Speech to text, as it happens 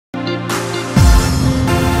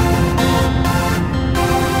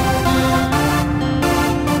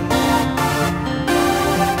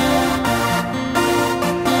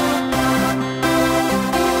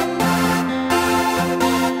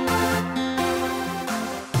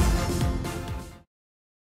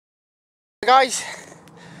Hi guys,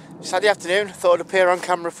 Saturday afternoon, thought I'd appear on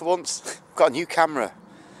camera for once. I've got a new camera,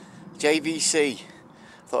 JVC.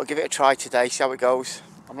 Thought I'd give it a try today, see how it goes.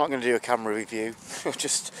 I'm not going to do a camera review,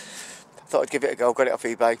 just thought I'd give it a go, got it off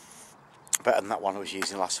eBay. Better than that one I was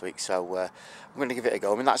using last week, so I'm going to give it a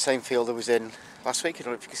go. I'm in that same field I was in last week, I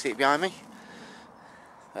don't know if you can see it behind me.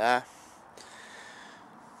 There.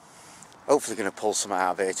 Hopefully going to pull some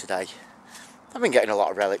out of here today. I've been getting a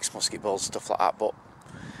lot of relics, musket balls, stuff like that, but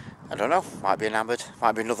I don't know, might be enamoured,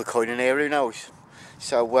 might be another coin in here, who knows.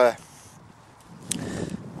 So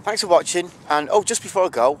thanks for watching, and oh, just before I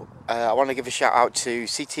go, I want to give a shout out to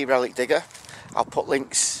CT Relic Digger. I'll put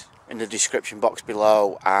links in the description box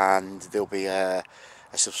below, and there'll be a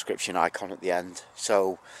subscription icon at the end,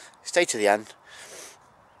 so stay to the end,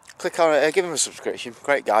 click on it, give him a subscription.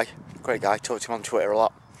 Great guy, talk to him on Twitter a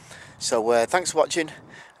lot. So thanks for watching,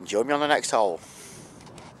 and join me on the next hole.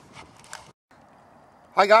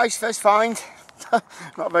 Hi guys, first find. Not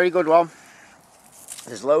a very good one.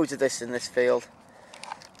 There's loads of this in this field.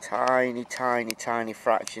 Tiny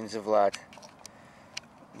fractions of lead.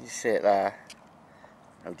 You see it there.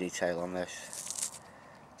 No detail on this.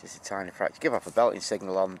 Just a tiny fraction. Give off a belting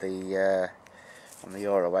signal on the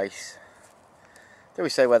EuroAce. Do we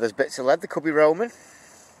say where there's bits of lead? They could be roaming.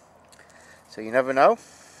 So you never know.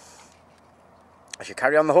 I should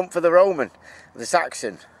carry on the hunt for the Roman, the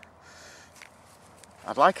Saxon.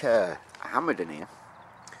 I'd like a hammered in here,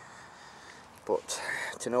 but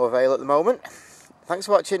to no avail at the moment. Thanks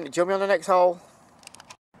for watching, join me on the next hole.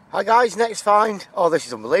 Hi guys, next find. Oh, this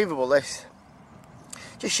is unbelievable, this.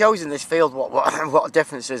 Just shows in this field what a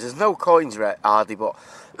difference is. There's no coins hardly, but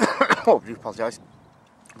oh, I do apologise.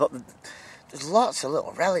 But there's lots of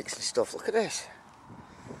little relics and stuff. Look at this.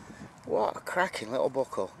 What a cracking little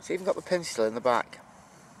buckle. It's even got the pin still in the back.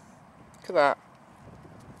 Look at that.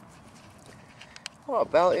 What a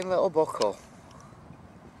belting little buckle.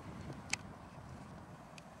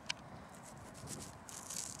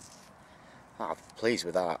 I'm pleased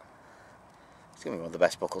with that. It's going to be one of the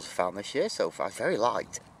best buckles I've found this year so far. It's very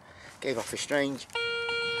light. Gave off a strange...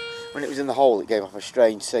 When it was in the hole, it gave off a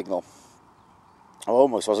strange signal. I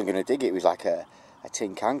almost wasn't going to dig it. It was like a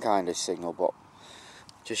tin can kind of signal, but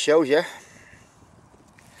just shows you.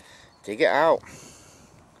 Dig it out.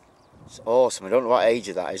 It's awesome. I don't know what age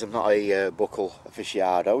of that is. I'm not a buckle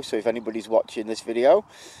aficionado, so if anybody's watching this video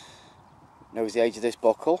knows the age of this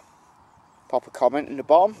buckle, pop a comment in the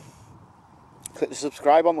bottom. Click the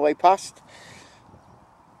subscribe on the way past.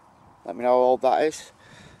 Let me know how old that is.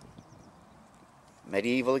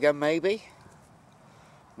 Medieval again, maybe.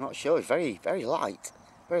 I'm not sure. It's very light.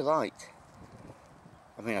 Very light.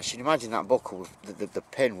 I mean, I should imagine that buckle, the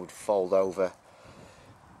pin would fold over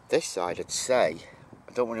this side, I'd say.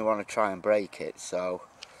 I don't really want to try and break it, so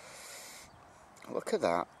look at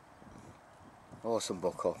that. Awesome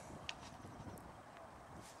buckle.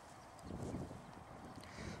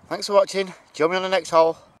 Thanks for watching. Join me on the next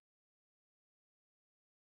hole.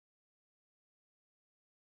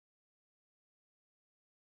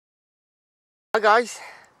 Hi guys.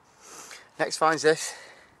 Next finds this.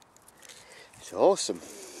 It's awesome.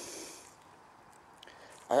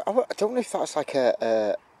 I don't know if that's like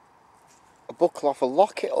a buckle off a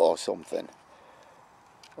locket or something,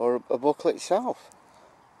 or a buckle itself.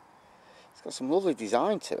 It's got some lovely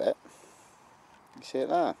design to it. You see it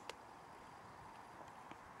there?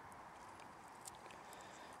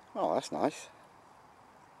 Oh, that's nice.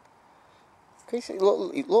 Okay,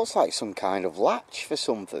 so it looks like some kind of latch for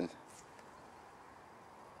something.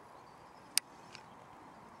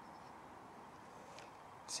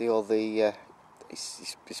 See all the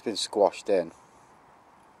it's been squashed in.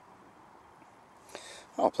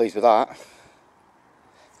 Oh, pleased with that.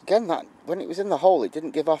 Again, that when it was in the hole, it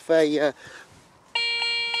didn't give off a...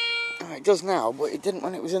 it does now, but it didn't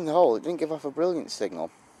when it was in the hole. It didn't give off a brilliant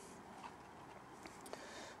signal.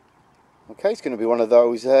 Okay, it's going to be one of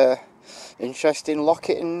those interesting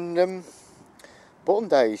locket and button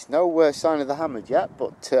days. No sign of the hammered yet,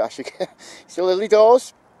 but I should still early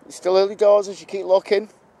doors. It's still early doors. I should keep looking.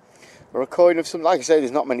 Or a coin of some... Like I say,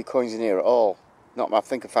 there's not many coins in here at all. I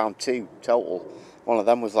think I found 2 total. One of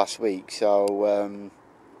them was last week, so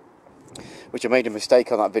which I made a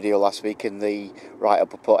mistake on that video last week in the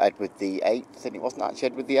write-up. I put Edward the 8th, and it wasn't actually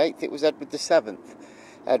Edward the 8th, it was Edward the 7th.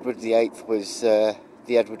 Edward the 8th was the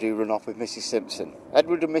Edward who ran off with Mrs. Simpson.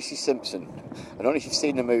 Edward and Mrs. Simpson. I don't know if you've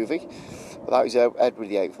seen the movie, but that was Edward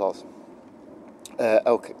the 8th was.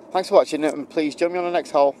 Okay, thanks for watching, and please join me on the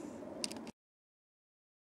next hole.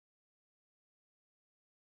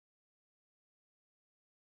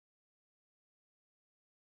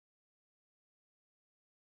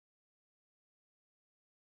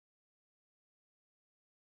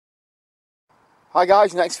 Hi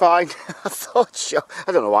guys, next find. I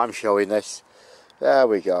don't know why I'm showing this. There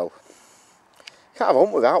we go. Can't have a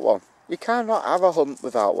hunt without one. You cannot have a hunt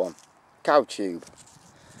without one. Cow tube.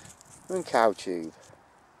 And cow tube.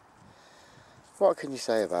 What can you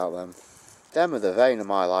say about them? Them are the vein of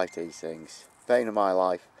my life, these things. Vein of my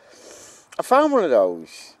life. I found one of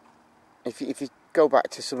those. If you go back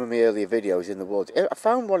to some of my earlier videos in the woods, I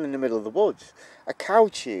found one in the middle of the woods. A cow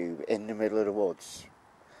tube in the middle of the woods.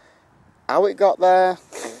 How it got there,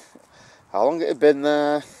 how long it had been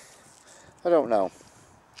there, I don't know.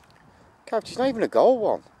 Cow tube's not even a gold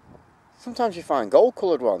one. Sometimes you find gold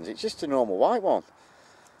coloured ones, it's just a normal white one.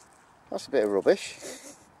 That's a bit of rubbish.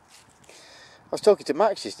 I was talking to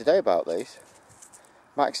Max yesterday about these.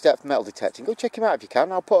 Max Depth Metal Detecting. Go check him out if you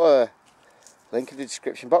can. I'll put a link in the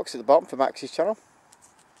description box at the bottom for Max's channel.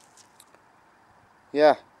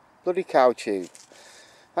 Yeah, bloody cow tube.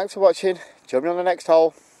 Thanks for watching. Join me on the next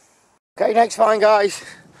hole. Okay, next find, guys.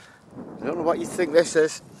 I don't know what you think this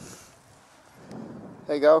is.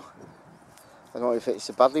 There you go. I don't know if it's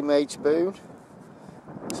a badly made spoon,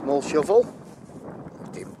 a small shovel.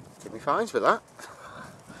 Did me finds with that.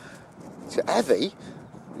 It's heavy.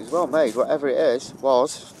 It was well made, whatever it is,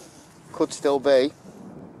 could still be.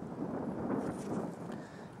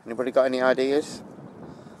 Anybody got any ideas?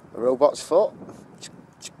 A robot's foot?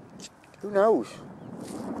 Who knows?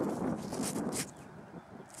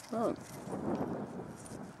 Oh.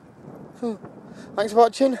 Thanks for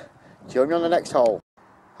watching. Join me on the next hole.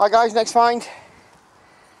 Hi guys, next find.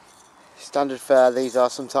 Standard fare, these are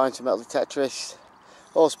sometimes to metal detectorists.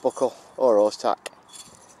 Horse buckle or horse tack.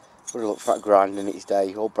 Would have looked that grand in its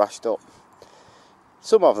day, all brashed up.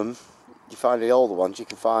 Some of them, you find the older ones, you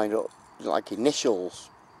can find up like initials.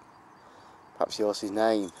 Perhaps the horse's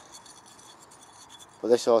name. But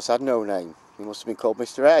this horse had no name. He must have been called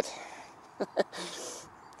Mr. Ed.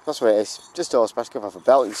 That's what it is. Just a horse basket off a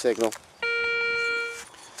belting signal.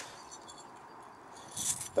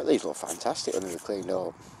 But these look fantastic when they're cleaned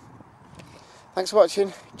up. Thanks for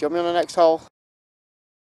watching. Join me on the next hole.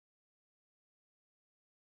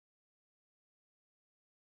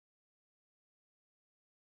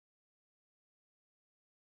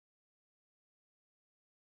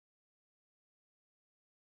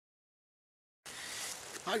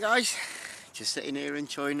 Hi guys, just sitting here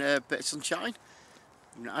enjoying a bit of sunshine.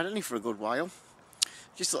 I've not had any for a good while.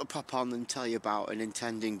 Just thought I'd pop on and tell you about an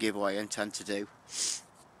intending giveaway I intend to do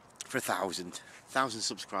for 1,000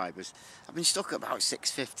 subscribers. I've been stuck at about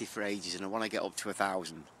 650 for ages and I want to get up to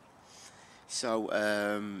 1,000. So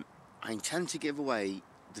I intend to give away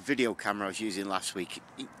the video camera I was using last week.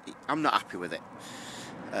 I'm not happy with it.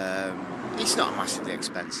 It's not a massively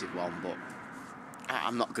expensive one, but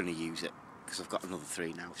I'm not going to use it because I've got another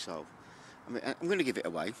 3 now. So I'm going to give it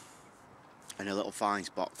away in a little finds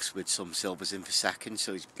box with some silvers in for second.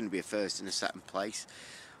 So it's going to be a first and a second place.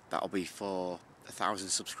 That'll be for 1,000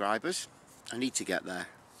 subscribers. I need to get there.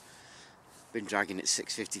 Been dragging at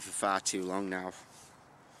 650 for far too long now.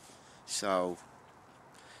 So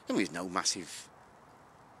there's no massive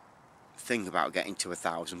thing about getting to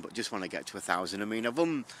 1,000, but just want to get to 1,000. I mean,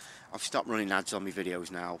 I've stopped running ads on my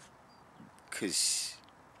videos now because,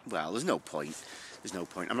 well, there's no point. There's no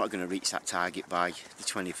point. I'm not going to reach that target by the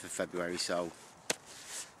 20th of February, so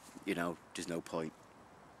you know, there's no point.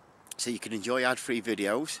 So you can enjoy ad-free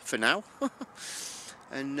videos for now.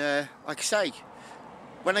 And like I say,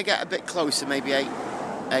 when I get a bit closer, maybe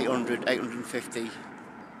 800, 850,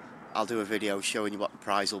 I'll do a video showing you what the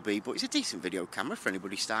prize will be. But it's a decent video camera for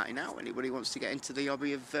anybody starting out, anybody who wants to get into the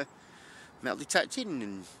hobby of metal detecting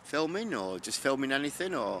and filming, or just filming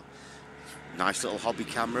anything, or nice little hobby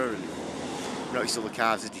camera. And noticed all the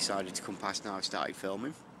cars have decided to come past now. I've started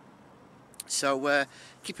filming. So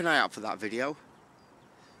keep an eye out for that video.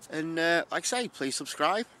 And like I say, please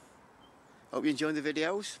subscribe. Hope you enjoy the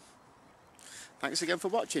videos. Thanks again for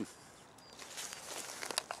watching.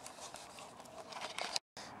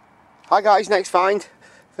 Hi guys, next find.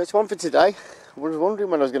 First one for today. I was wondering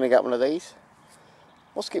when I was going to get one of these.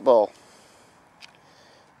 Musket ball.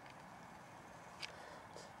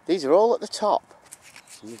 These are all at the top.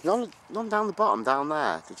 There's none down the bottom down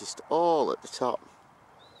there. They're just all at the top.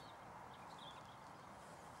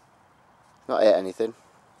 Not hit anything.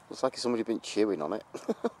 Looks like somebody's been chewing on it.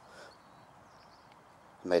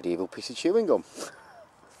 Medieval piece of chewing gum.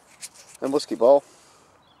 A musket ball.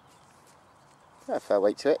 Yeah, fair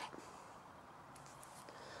weight to it.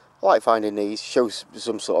 I like finding these, shows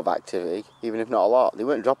some sort of activity, even if not a lot. They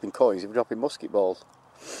weren't dropping coins, they were dropping musket balls.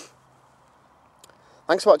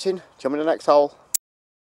 Thanks for watching, jump in the next hole.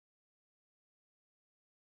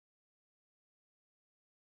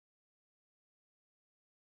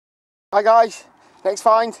 Hi guys, next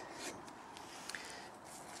find.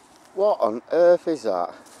 What on earth is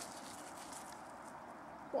that?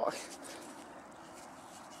 What?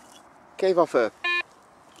 Gave off a...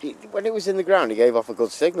 When it was in the ground, he gave off a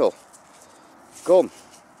good signal. Gum.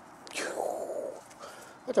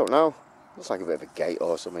 I don't know. Looks like a bit of a gate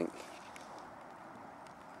or something.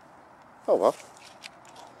 Oh well.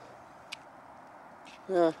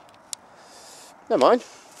 Yeah. Never mind.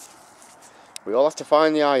 We all have to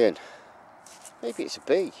find the iron. Maybe it's a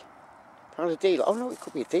B. Found a D. Oh no, it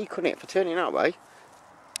could be a D, couldn't it? If I turn it that way.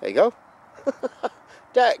 There you go.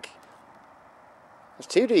 Deck. There's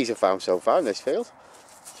 2 Ds I've found so far in this field.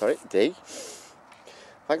 Sorry, D.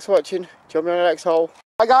 Thanks for watching. Join me on the next hole.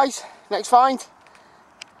 Hi guys, next find.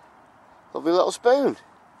 Lovely little spoon.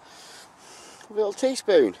 Lovely little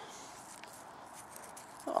teaspoon.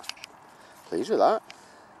 Oh, pleased with that.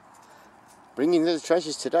 Bringing the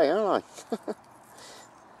treasures today, aren't I?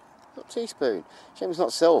 Little teaspoon. Shame it's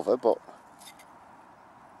not silver, but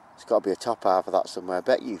it's got to be a top half of that somewhere. I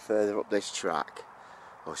bet you further up this track,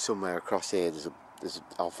 or somewhere across here,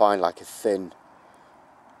 I'll find like a thin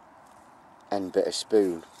end bit of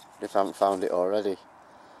spoon, if I haven't found it already.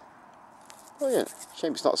 Brilliant.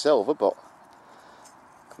 Shame it's not silver, but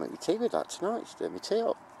I can make me tea with that tonight. Stir me tea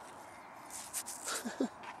up.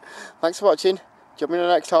 Thanks for watching. Join me in the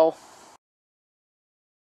next hole.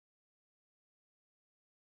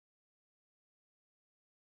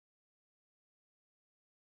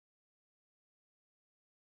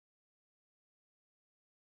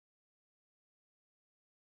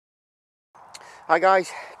 Hi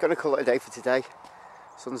guys, gonna call it a day for today.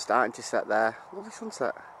 Sun's starting to set there. Lovely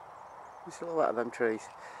sunset. The silhouette of them trees.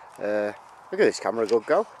 Look at this camera, a good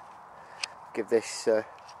go. Give this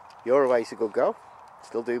EuroAce a good go.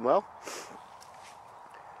 Still doing well. There's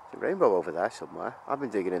a rainbow over there somewhere. I've been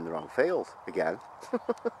digging in the wrong field again.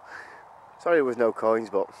 Sorry there was no coins,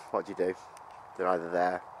 but what do you do? They're either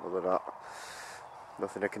there or they're not.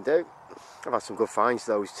 Nothing I can do. I've had some good finds.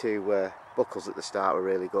 Those 2 buckles at the start were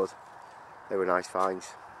really good. They were nice finds.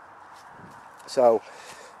 So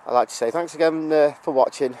I'd like to say thanks again for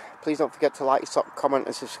watching. Please don't forget to like, comment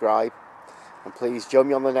and subscribe. And please join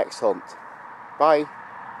me on the next hunt. Bye.